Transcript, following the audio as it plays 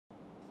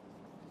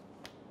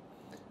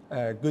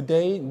Good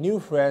day,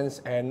 new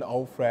friends and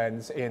old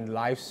friends in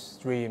live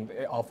stream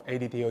of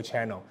ADTO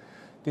channel.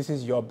 This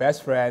is your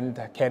best friend,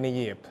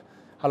 Kenny Yip.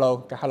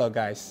 Hello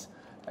guys.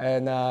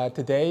 And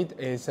today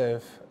is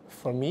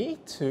for me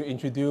to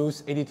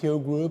introduce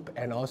ADTO Group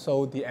and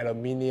also the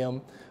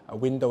aluminum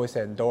windows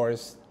and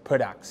doors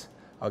products.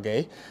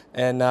 Okay,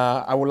 and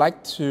I would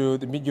like to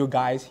meet you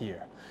guys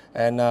here.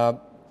 And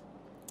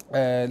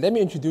let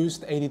me introduce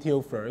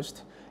ADTO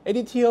first.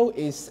 ADTO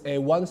is a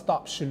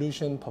one-stop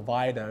solution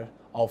provider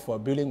of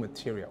building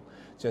material,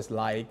 just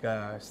like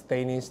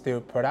stainless steel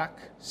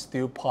product,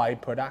 steel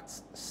pipe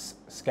products,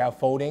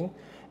 scaffolding,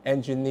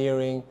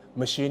 engineering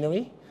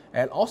machinery,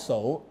 and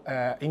also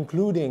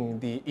including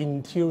the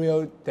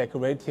interior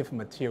decorative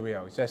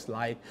material, just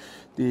like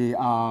the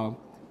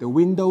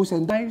windows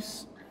and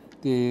doors,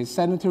 the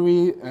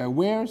sanitary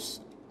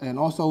wares, and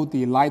also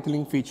the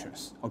lighting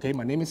features. Okay,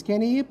 my name is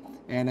Kenny Yip,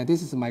 and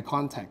this is my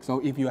contact. So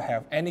if you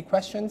have any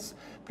questions,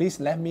 please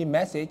let me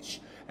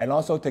message, and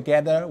also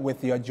together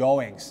with your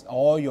drawings,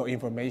 all your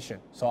information,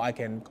 so I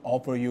can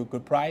offer you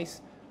good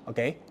price.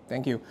 Okay,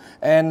 thank you.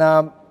 And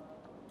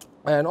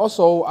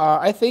also,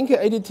 I think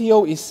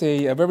ADTO is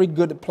a very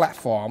good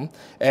platform,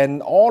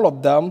 and all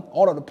of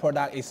the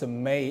product is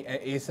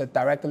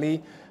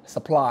directly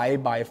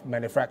supplied by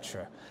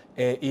manufacturer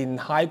in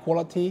high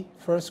quality,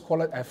 first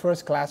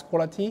class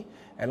quality,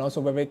 and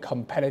also very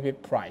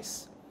competitive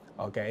price.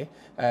 Okay,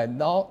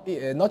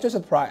 not just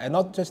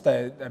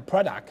a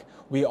product.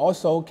 We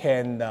also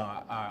can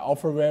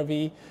offer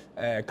very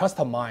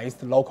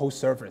customized local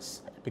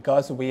service,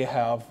 because we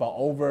have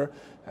over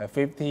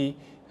 50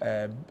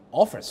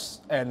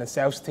 office and a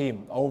sales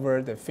team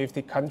over the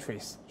 50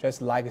 countries,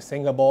 just like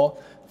Singapore,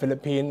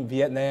 Philippines,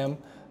 Vietnam,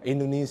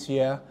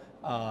 Indonesia,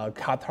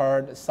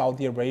 Qatar,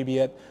 Saudi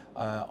Arabia,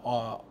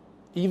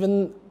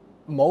 even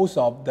most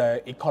of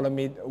the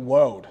economic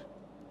world.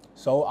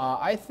 So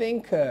I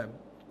think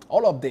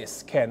all of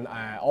this can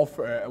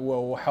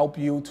will help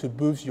you to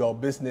boost your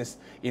business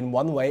in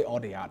one way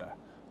or the other.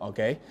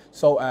 Okay,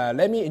 so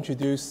let me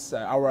introduce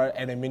our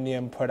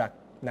aluminum product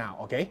now.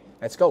 Okay,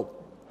 let's go.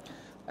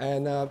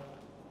 And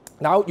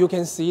now you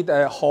can see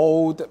the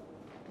whole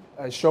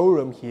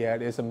showroom here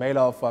is made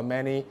of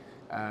many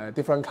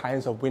different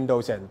kinds of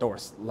windows and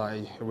doors.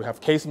 Like we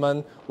have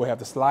casement, we have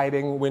the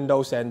sliding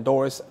windows and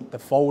doors, the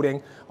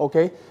folding.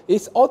 Okay,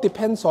 it all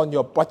depends on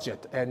your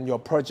budget and your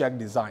project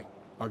design.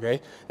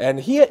 Okay, and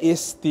here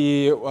is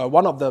the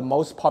one of the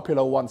most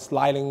popular ones,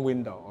 sliding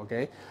window.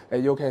 Okay,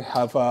 and you can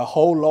have a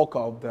whole look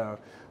of the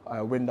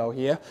window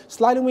here.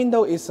 Sliding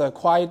window is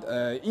quite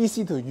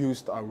easy to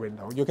use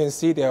window. You can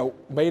see they're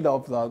made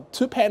of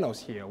two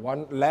panels here,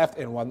 one left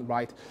and one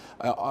right.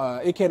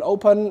 It can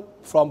open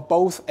from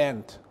both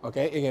ends.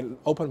 Okay, it can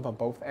open from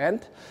both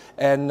ends,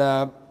 and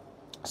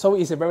so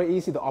it's very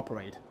easy to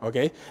operate.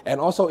 Okay,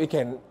 and also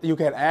you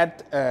can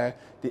add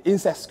the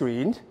insect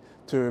screen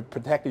to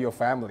protect your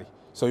family.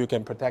 So you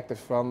can protect it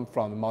from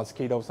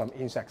mosquitoes, some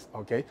insects.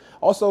 Okay.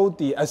 Also,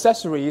 the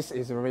accessories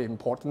is very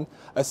important.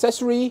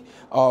 Accessory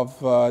of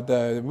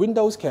the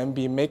windows can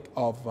be made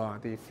of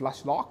the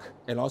flush lock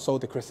and also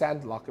the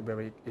crescent lock,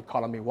 very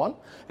economy one.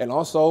 And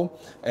also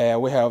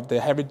we have the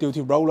heavy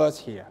duty rollers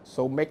here.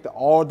 So make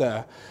all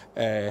the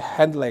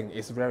handling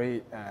is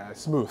very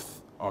smooth.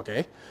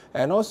 Okay.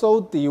 And also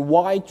the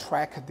wide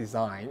track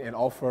design and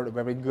offer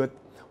very good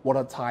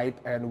watertight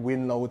and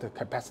wind load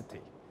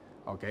capacity.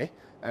 Okay.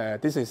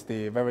 This is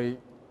the very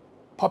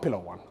popular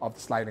one of the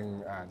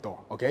sliding door.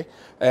 Okay,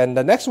 and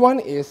the next one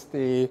is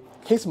the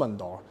casement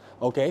door.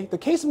 Okay, the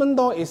casement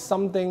door is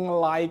something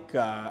like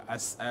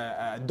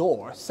a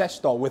door, sash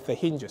door with the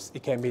hinges.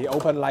 It can be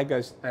open like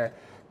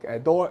a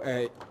door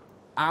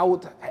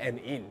out and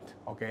in.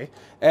 Okay,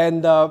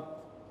 and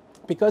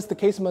because the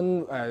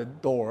casement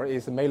door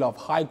is made of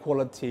high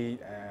quality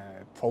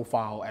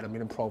profile,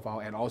 aluminum profile,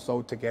 and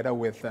also together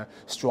with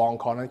strong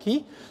corner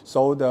key.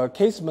 So the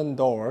casement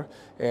door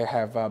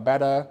have a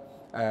better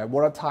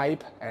water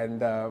type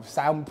and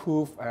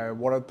soundproof,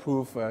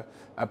 waterproof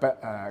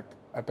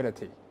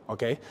ability.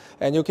 Okay,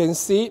 and you can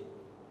see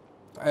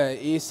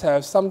it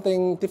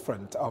something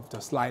different of the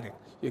sliding.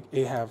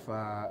 You have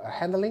a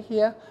handling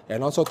here,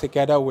 and also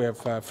together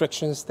with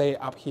friction stay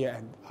up here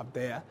and up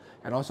there,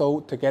 and also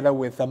together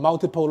with the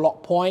multiple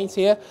lock points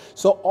here.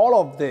 So all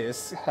of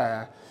this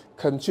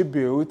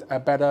contribute a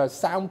better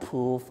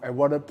soundproof and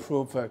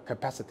waterproof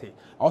capacity.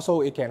 Also,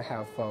 it can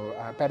have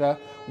a better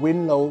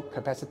wind load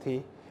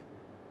capacity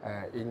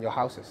in your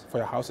houses, for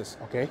your houses.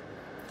 Okay.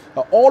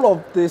 All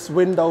of these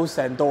windows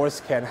and doors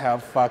can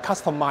have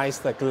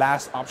customized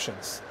glass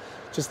options,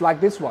 just like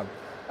this one.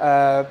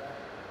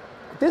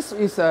 This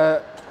is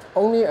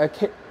only an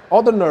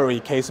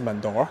ordinary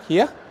casement door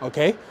here.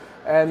 Okay.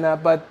 And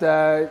but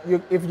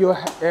if you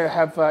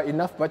have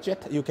enough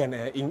budget, you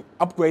can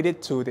upgrade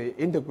it to the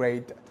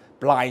integrated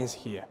blinds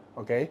here.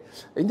 Okay,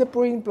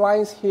 integrated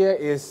blinds here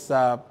is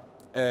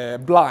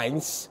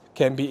blinds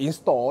can be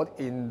installed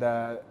in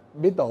the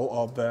middle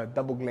of the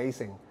double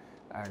glazing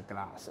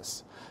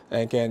glasses.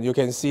 Again, you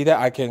can see that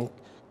I can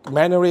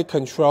manually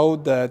control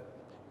the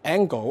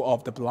angle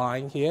of the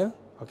blind here.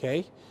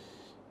 okay?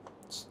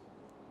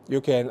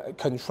 You can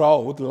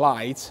control the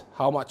lights,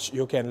 how much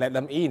you can let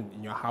them in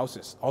your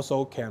houses.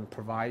 Also can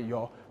provide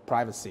your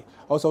privacy.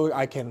 Also,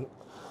 I can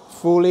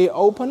fully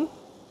open,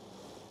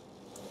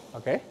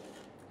 okay?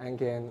 And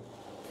can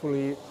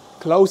fully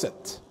close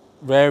it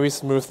very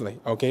smoothly,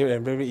 okay,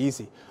 and very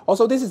easy.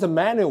 Also, this is a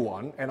manual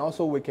one, and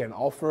also we can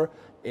offer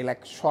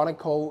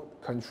electronical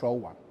control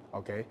one,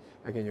 okay?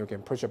 Again, you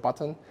can push a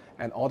button,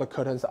 and all the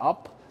curtains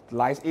up, the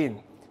lights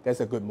in. There's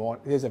a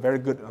very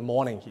good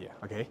morning here,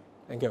 okay?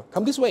 Thank you.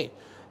 Come this way.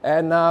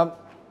 And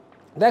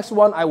next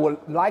one, I would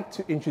like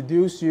to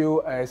introduce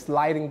you a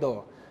sliding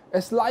door.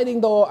 A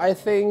sliding door, I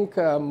think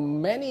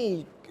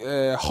many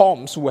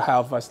homes will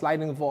have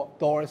sliding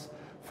doors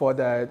for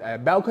the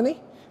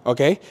balcony.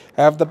 Okay,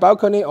 have the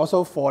balcony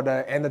also for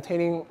the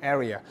entertaining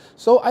area.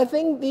 So I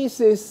think this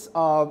is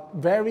a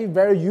very,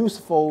 very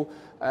useful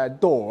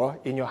door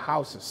in your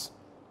houses.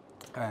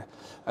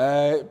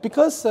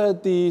 Because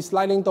the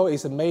sliding door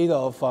is made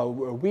of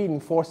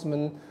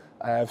reinforcement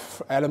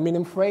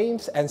aluminum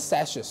frames and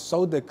sashes,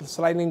 so the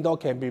sliding door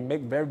can be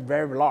made very,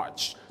 very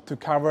large to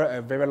cover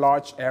a very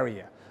large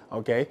area.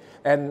 Okay,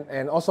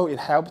 and also it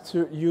helps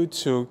you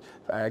to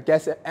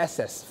get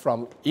access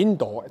from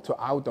indoor to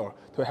outdoor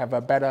to have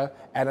a better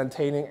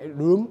entertaining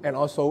room, and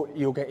also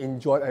you can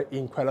enjoy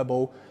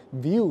incredible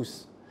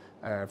views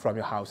from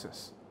your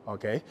houses.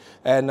 Okay,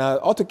 and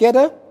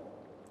altogether,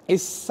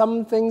 it's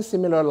something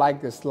similar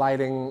like the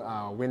sliding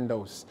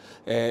windows.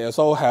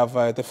 Also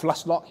have the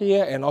flush lock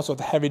here, and also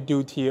the heavy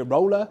duty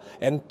roller,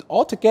 and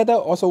altogether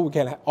also we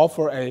can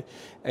offer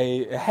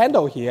a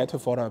handle here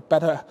for a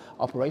better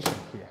operation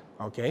here.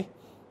 Okay.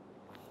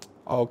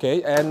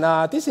 Okay, and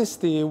this is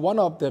one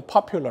of the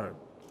popular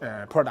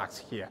products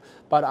here.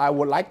 But I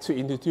would like to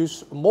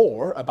introduce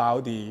more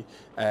about the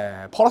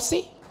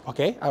policy.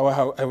 Okay, I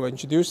will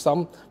introduce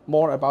some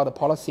more about the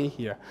policy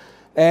here.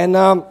 And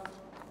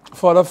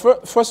for the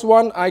first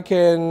one, I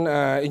can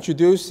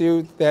introduce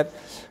you that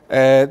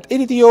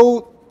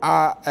ADTO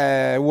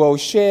will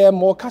share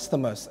more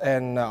customers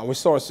and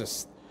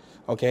resources.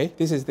 Okay,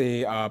 this is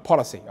the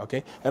policy.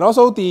 Okay, and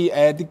also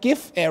the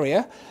gift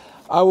area.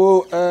 I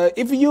will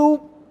if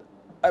you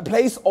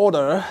place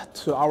order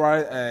to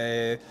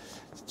our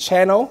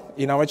channel,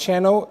 in our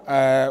channel,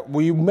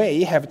 we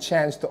may have a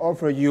chance to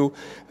offer you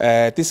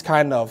this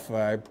kind of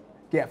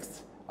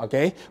gifts.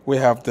 Okay, we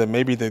have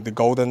maybe the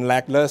golden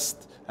necklace,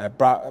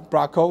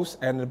 Bracos,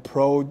 and the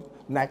pro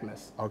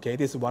necklace. Okay,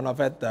 this is one of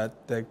it,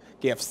 the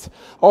gifts.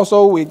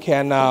 Also, we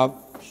can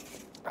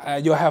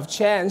you have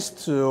chance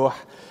to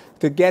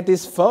get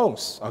these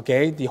phones.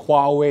 Okay, the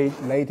Huawei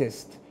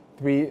latest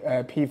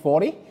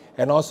P40.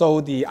 And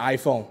also the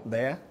iPhone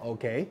there,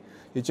 okay?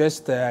 You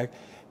just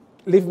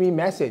leave me a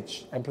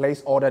message and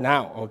place order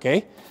now,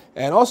 okay?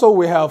 And also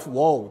we have,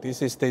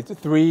 this is the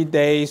 3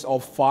 days or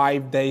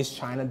 5 days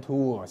China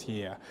tours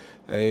here.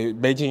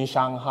 Beijing,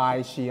 Shanghai,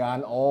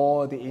 Xi'an,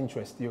 all the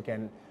interest you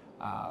can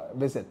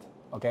visit,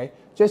 okay?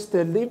 Just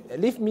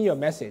leave me a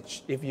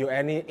message if you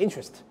any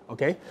interest,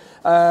 okay?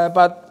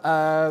 But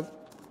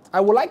I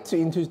would like to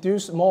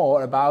introduce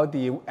more about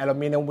the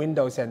aluminum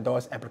windows and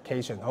doors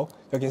application. Oh,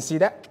 you can see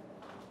that?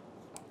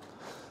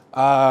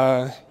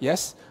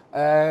 Yes,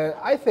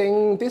 I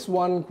think this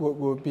one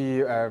would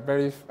be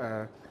very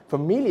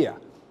familiar,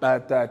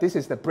 but this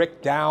is the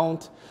breakdown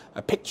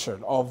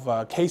picture of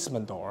a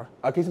casement door,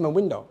 a casement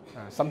window,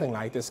 something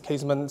like this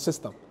casement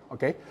system,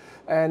 okay?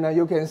 And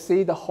you can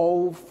see the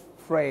whole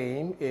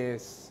frame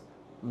is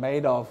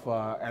made of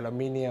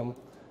aluminum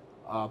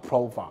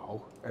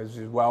profile, as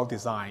well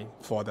designed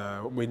for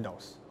the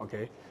windows,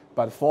 okay?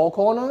 But four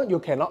corner you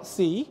cannot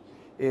see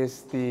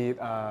is the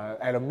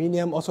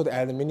aluminum, also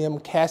the aluminum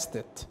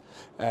casted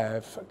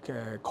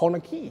corner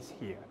keys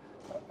here.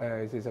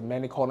 There's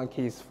many corner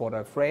keys for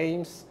the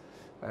frames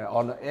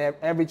on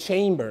every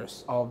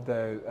chambers of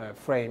the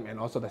frame, and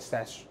also the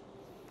sash.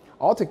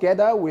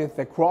 Altogether with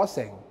the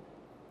crossing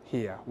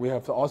here, we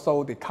have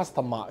also the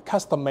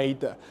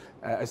custom-made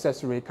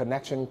accessory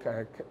connection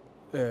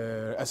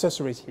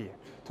accessories here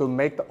to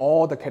make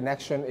all the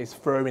connection is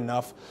firm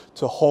enough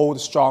to hold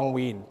strong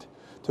wind,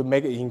 to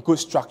make it in good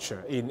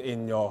structure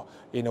in your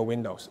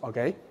windows,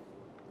 okay?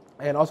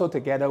 And also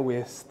together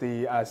with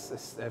the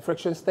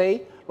friction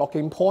stay,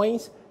 locking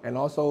points, and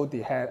also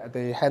the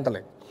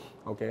handling,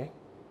 okay?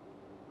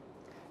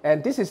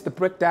 And this is the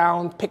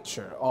breakdown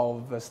picture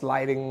of the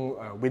sliding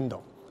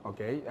window,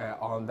 okay?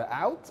 On the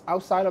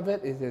outside of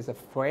it is a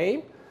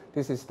frame.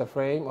 This is the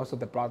frame, also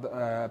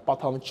the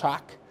bottom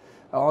track.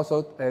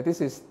 Also,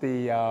 this is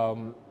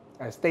the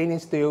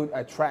stainless steel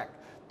track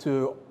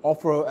to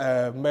offer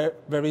a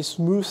very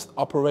smooth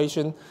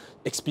operation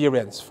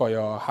experience for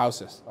your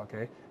houses,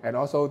 okay? And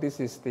also this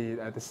is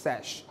the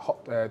sash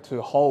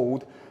to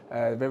hold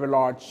very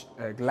large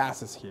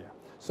glasses here.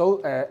 So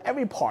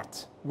every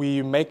part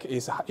we make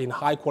is in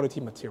high quality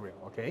material,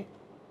 okay?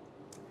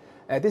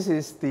 This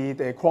is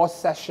the cross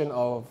section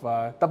of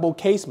double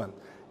casement.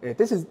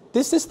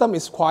 This system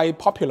is quite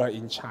popular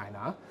in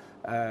China.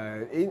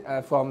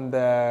 From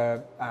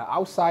the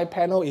outside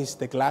panel is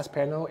the glass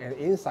panel, and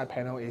inside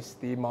panel is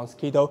the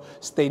mosquito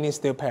stainless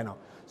steel panel.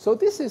 So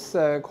this is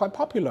quite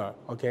popular.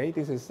 Okay,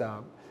 this is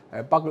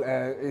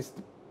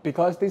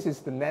because this is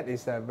the net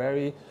is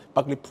very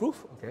bugly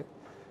proof. Okay.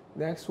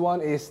 Next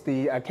one is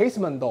the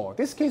casement door.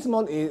 This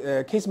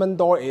casement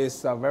door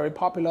is very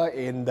popular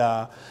in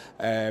the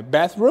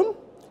bathroom,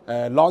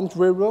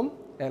 laundry room,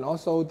 and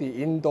also the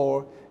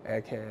indoor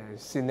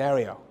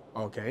scenario.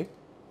 Okay,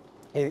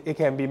 it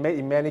can be made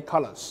in many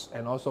colors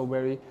and also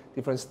very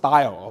different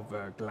style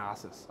of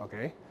glasses.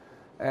 Okay,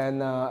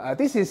 and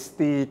this is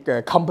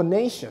the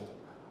combination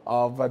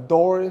of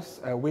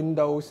doors,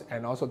 windows,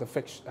 and also the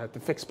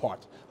fixed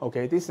part.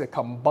 Okay, this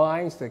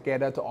combines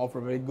together to offer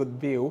a very good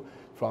view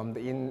from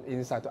the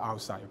inside to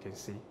outside, you can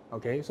see.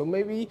 Okay, so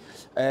maybe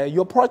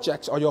your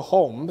projects or your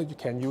home, you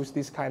can use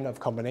this kind of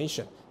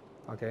combination.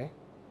 Okay,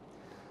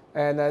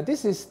 and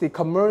this is the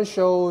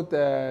commercial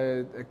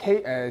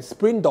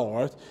spring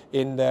door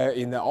in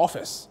the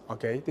office.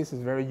 Okay, this is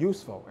very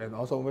useful and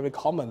also a very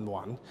common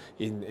one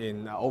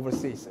in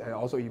overseas and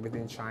also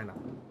within China.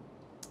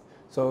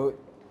 So.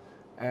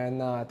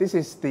 And this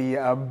is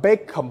the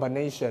big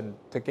combination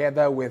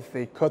together with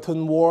the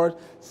curtain wall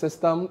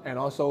system and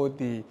also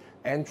the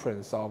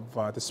entrance of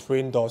the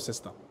spring door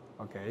system.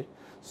 Okay,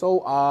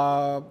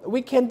 so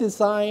we can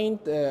design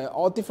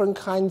all different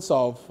kinds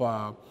of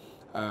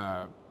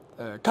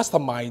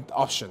customized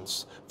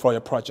options for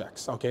your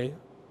projects. Okay,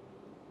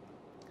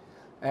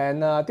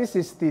 and this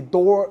is the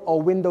door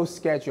or window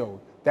schedule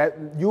that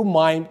you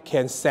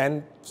can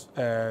send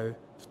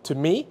to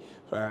me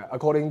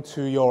according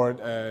to your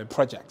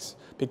projects.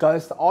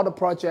 Because all the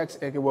projects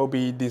will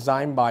be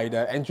designed by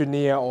the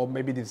engineer or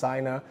maybe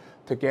designer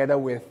together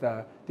with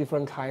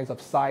different kinds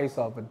of size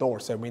of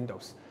doors and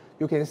windows.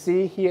 You can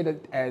see here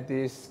that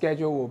the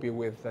schedule will be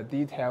with the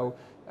detail,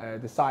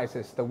 the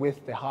sizes, the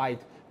width, the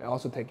height, and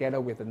also together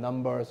with the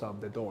numbers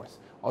of the doors.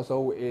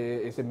 Also,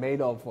 is it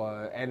made of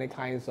any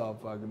kinds of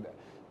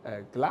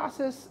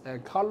glasses,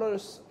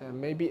 colors,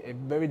 maybe a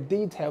very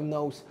detailed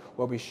notes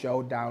will be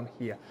shown down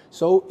here.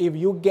 So if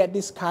you get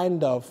this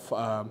kind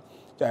of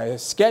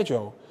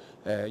schedule,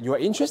 you are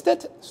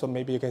interested, so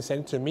maybe you can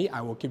send it to me.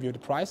 I will give you the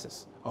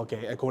prices,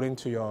 okay, according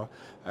to your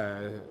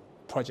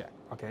project,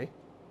 okay.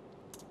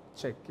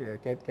 Check,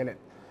 get it.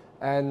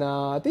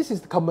 And this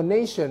is the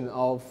combination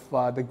of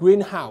the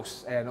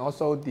greenhouse and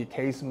also the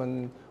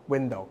casement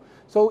window.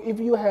 So if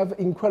you have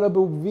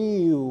incredible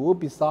view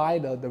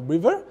beside the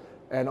river,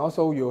 and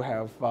also you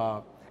have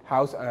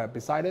house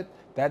beside it,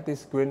 that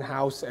this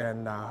greenhouse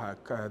and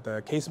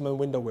the casement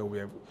window will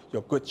be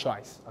your good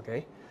choice,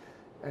 okay.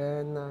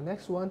 And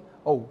next one,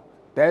 oh,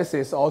 this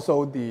is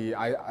also the,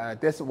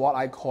 this is what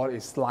I call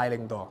a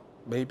sliding door.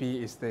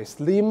 Maybe it's the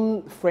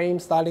slim frame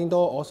sliding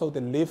door, also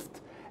the lift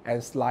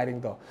and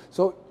sliding door.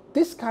 So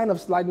this kind of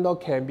sliding door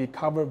can be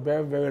covered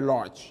very, very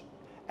large,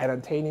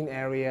 entertaining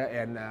area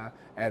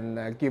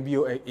and give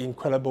you an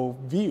incredible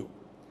view,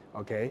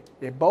 okay.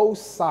 Both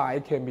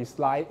sides can be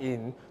slide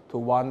in to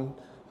one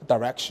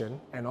direction,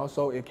 and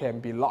also it can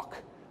be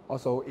locked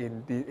also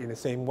in the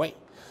same way.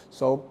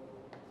 So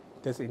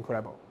that's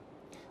incredible.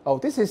 Oh,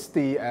 this is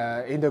the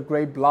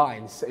integrated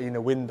blinds in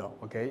the window.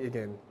 Okay, you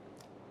can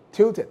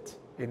tilt it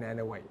in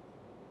any way.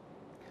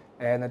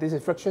 And this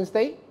is friction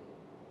stay,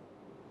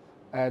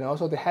 and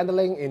also the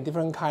handling in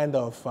different kind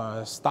of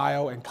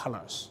style and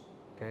colors.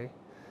 Okay,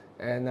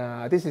 and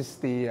this is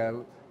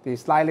the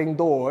sliding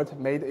door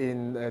made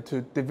in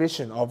to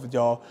division of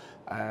your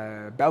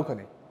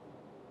balcony.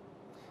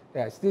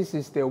 Yes, this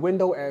is the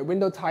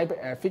window type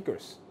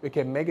figures. We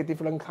can make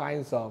different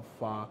kinds of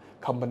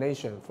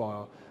combination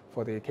for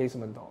the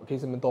casement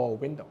door or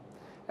window.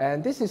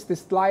 And this is the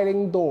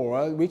sliding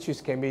door, which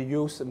can be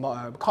used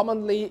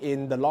commonly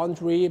in the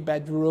laundry,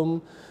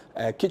 bedroom,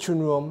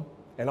 kitchen room,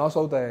 and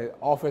also the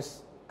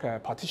office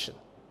partition.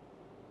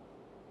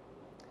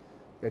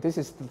 Yeah, this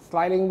is the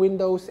sliding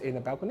windows in the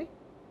balcony.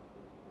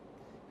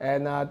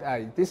 And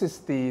this is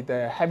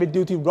the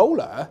heavy-duty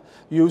roller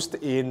used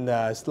in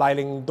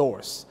sliding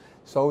doors.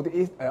 So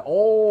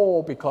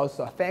all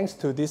because thanks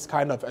to this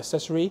kind of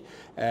accessory,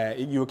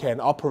 you can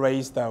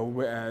operate the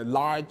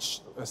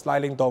large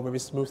sliding door very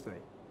smoothly.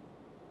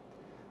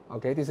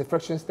 Okay, this is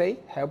friction stay,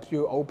 helps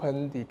you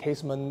open the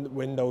casement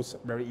windows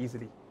very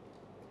easily.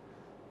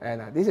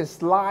 And this is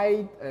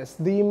slim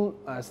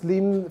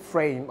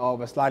frame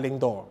of a sliding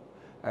door,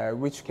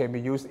 which can be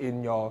used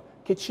in your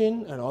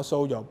kitchen and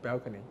also your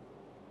balcony.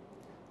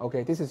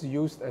 Okay, this is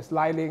used a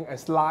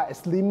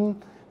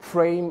slim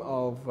frame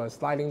of a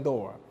sliding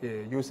door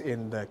used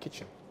in the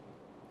kitchen.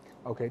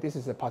 Okay, this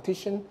is a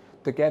partition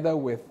together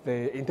with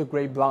the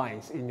integrated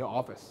blinds in your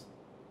office.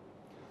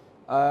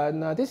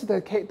 Now this is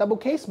the double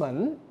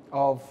casement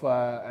of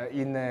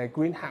in a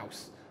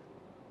greenhouse.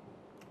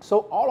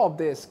 So all of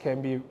this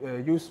can be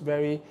used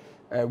very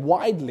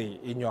widely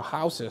in your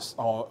houses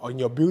or in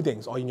your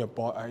buildings or in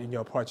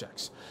your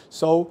projects.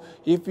 So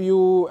if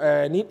you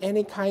need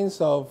any kinds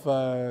of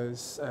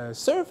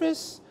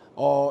service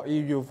or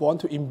if you want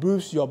to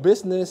improve your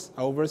business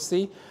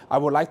overseas, I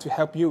would like to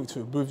help you to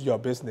boost your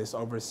business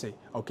overseas,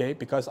 okay?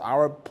 Because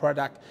our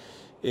product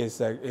is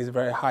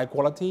very high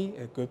quality,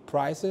 good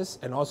prices,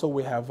 and also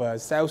we have a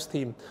sales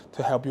team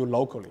to help you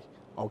locally,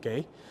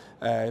 okay?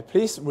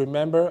 Please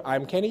remember,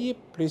 I'm Kenny.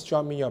 Please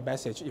drop me your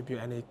message if you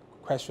have any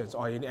questions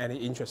or any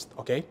interest,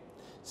 okay?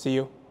 See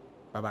you.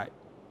 Bye-bye.